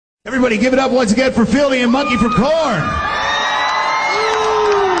Everybody give it up once again for Fieldy and Monkey for Korn.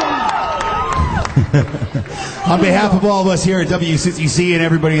 On behalf of all of us here at WCCC and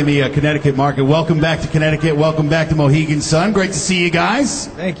everybody in the Connecticut market, welcome back to Connecticut. Welcome back to Mohegan Sun. Great to see you guys.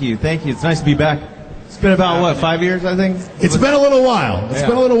 Thank you. Thank you. It's nice to be back. It's been about, what, 5 years, I think? It's been a little while. It's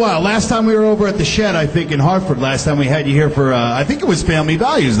been a little while. Last time we were over at the Shed, I think, in Hartford. Last time we had you here for, I think it was Family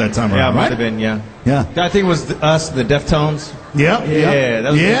Values that time around, right? Yeah, it might have been, yeah. Yeah. I think it was us, the Deftones. Yep. Yeah,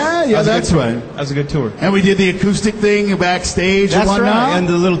 that was that's right. That was a good tour. And we did the acoustic thing backstage and That's whatnot. right, and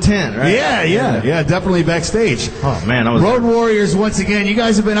the little tent, right? Yeah, definitely backstage. Oh, man, I was Road Warriors, once again, you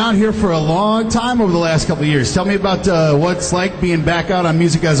guys have been out here for a long time over the last couple of years. Tell me about what's like being back out on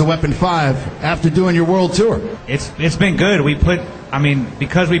Music as a Weapon 5 after doing your world tour. It's been good.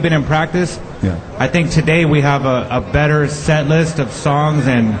 Because we've been in practice, I think today we have a better set list of songs,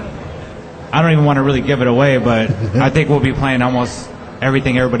 and I don't even want to really give it away, but I think we'll be playing almost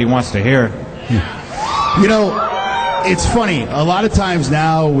everything everybody wants to hear. You know, it's funny. A lot of times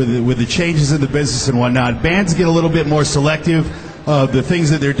now, with the changes in the business and whatnot, bands get a little bit more selective of the things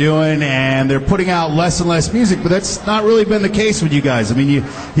that they're doing, and they're putting out less and less music. But that's not really been the case with you guys. I mean,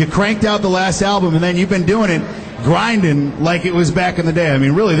 you cranked out the last album, and then you've been doing it, grinding like it was back in the day. I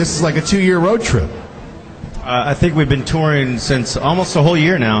mean, really, this is like a 2-year road trip. I think we've been touring since almost a whole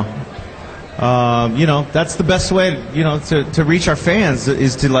year now. You know, that's the best way, to reach our fans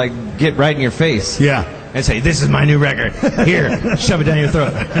is to, like, get right in your face. Yeah. And say, this is my new record. Here, shove it down your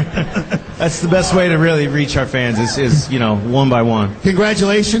throat. That's the best way to really reach our fans is one by one.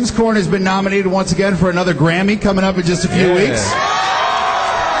 Congratulations. Korn has been nominated once again for another Grammy coming up in just a few weeks.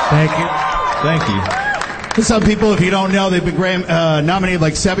 Thank you. Thank you. For some people, if you don't know, they've been nominated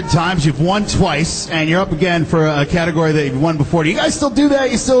like 7 times. You've won twice, and you're up again for a category that you've won before. Do you guys still do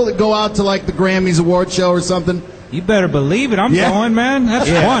that? You still go out to like the Grammys award show or something? You better believe it. I'm going, man. That's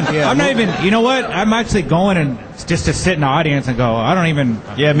fun. Yeah. I'm not even, you know what? I'm actually going and just to sit in the audience and go, I don't even,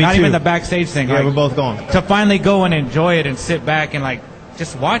 not even the backstage thing. Yeah, like, we're both going. To finally go and enjoy it and sit back and like,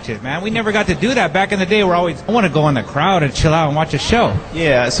 just watch it, man. We never got to do that back in the day. I want to go in the crowd and chill out and watch a show.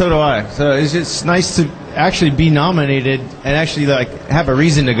 Yeah, so do I. So it's just nice to actually be nominated and actually like have a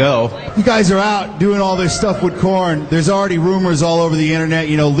reason to go. You guys are out doing all this stuff with Korn. There's already rumors all over the internet.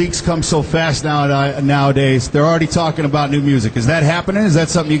 You know, leaks come so fast nowadays. They're already talking about new music. Is that happening? Is that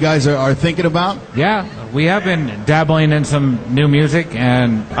something you guys are thinking about? Yeah, we have been dabbling in some new music,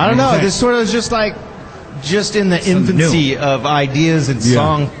 and I don't know. This sort of is just in the infancy of ideas and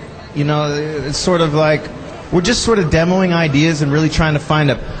song. You know, it's sort of like we're just sort of demoing ideas and really trying to find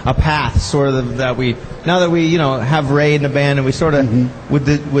a path, sort of that we now that we have Ray in the band, and we sort of with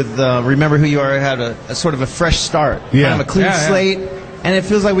Remember Who You Are had a sort of a fresh start, kind of a clean slate, and it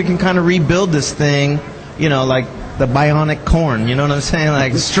feels like we can kind of rebuild this thing, like the bionic Korn, you know what I'm saying?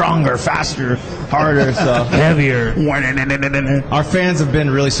 Like stronger, faster, harder, so heavier. Our fans have been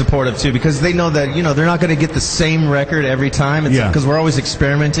really supportive too, because they know that they're not going to get the same record every time. It's because we're always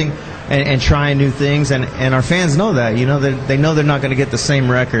experimenting and trying new things, and our fans know that. They know they're not going to get the same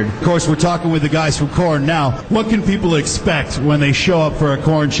record. Of course, we're talking with the guys from Korn now. What can people expect when they show up for a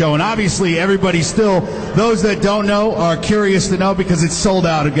Korn show? And obviously, everybody still, those that don't know, are curious to know because it's sold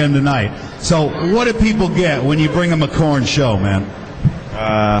out again tonight. So, what do people get when you bring them a Korn show, man?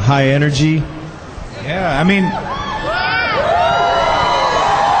 High energy. Yeah, I mean,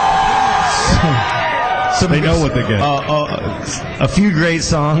 they know what they get. A few great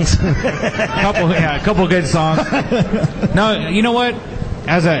songs. a couple good songs. No, you know what?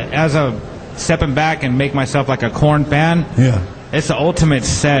 As a stepping back and make myself like a Korn fan. Yeah. It's the ultimate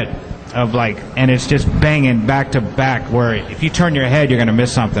set of and it's just banging back to back. Where if you turn your head, you're gonna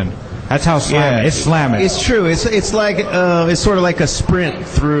miss something. That's how slamming. It's slamming. It's true. It's like it's sort of like a sprint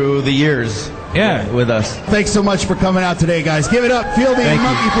through the years. Yeah. With us. Thanks so much for coming out today, guys. Give it up, Fieldy and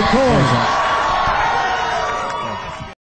Monkey for Korn.